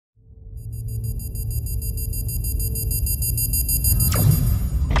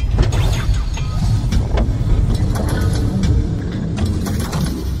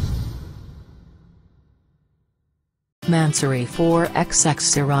Mansory 4XX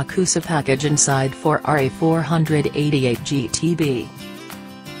Siracusa Package inside Ferrari 488 GTB.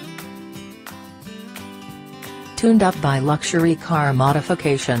 Tuned up by luxury car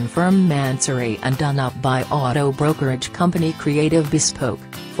modification firm Mansory and done up by auto brokerage company Creative Bespoke,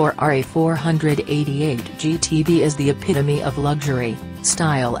 Ferrari 488 GTB is the epitome of luxury,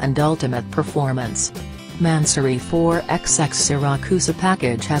 style and ultimate performance. Mansory 4XX Siracusa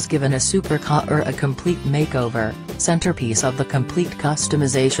Package has given a supercar a complete makeover. Centerpiece of the complete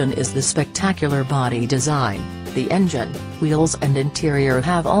customization is the spectacular body design. The engine, wheels and interior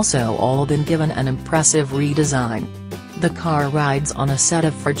have also all been given an impressive redesign. The car rides on a set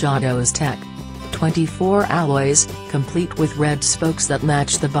of Forgiato's Tech 24 alloys, complete with red spokes that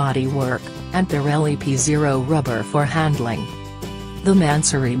match the bodywork, and Pirelli P Zero rubber for handling. The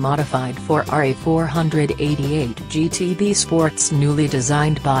Mansory modified Ferrari 488 GTB sports newly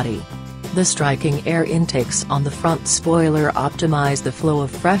designed body. The striking air intakes on the front spoiler optimize the flow of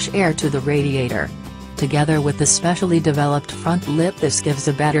fresh air to the radiator. Together with the specially developed front lip, this gives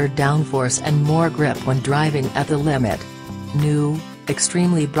a better downforce and more grip when driving at the limit. New,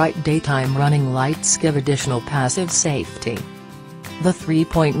 extremely bright daytime running lights give additional passive safety. The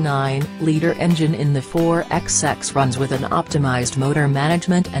 3.9-liter engine in the 4XX runs with an optimized motor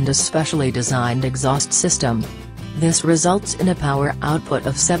management and a specially designed exhaust system. This results in a power output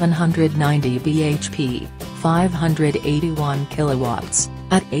of 790 bhp, 581 kilowatts,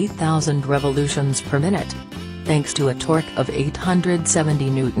 at 8,000 revolutions per minute. Thanks to a torque of 870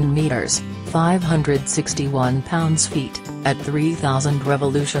 Nm, 561 pounds-feet, at 3,000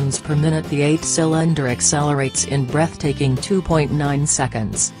 revolutions per minute, the 8-cylinder accelerates in breathtaking 2.9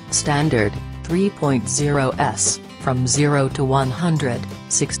 seconds, standard, 3.0s, from 0 to 100,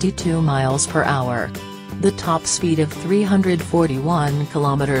 62 miles per hour. The top speed of 341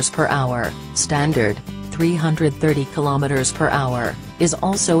 km per hour, standard, 330 km per hour, is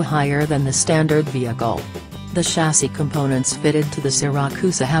also higher than the standard vehicle. The chassis components fitted to the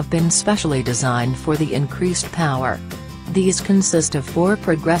Siracusa have been specially designed for the increased power. These consist of 4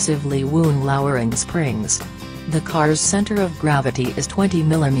 progressively wound-lowering springs. The car's center of gravity is 20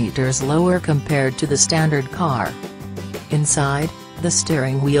 mm lower compared to the standard car. Inside, the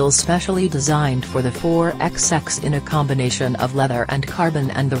steering wheel specially designed for the 4XX in a combination of leather and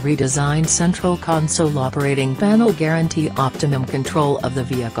carbon, and the redesigned central console operating panel guarantee optimum control of the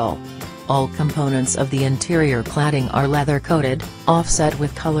vehicle. All components of the interior cladding are leather-coated, offset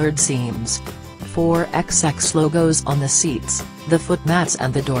with colored seams. 4XX logos on the seats, the footmats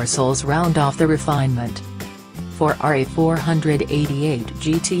and the dorsals round off the refinement. Ferrari 488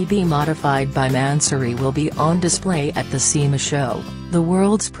 GTB modified by Mansory will be on display at the SEMA show, the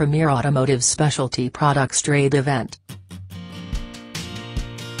world's premier automotive specialty products trade event.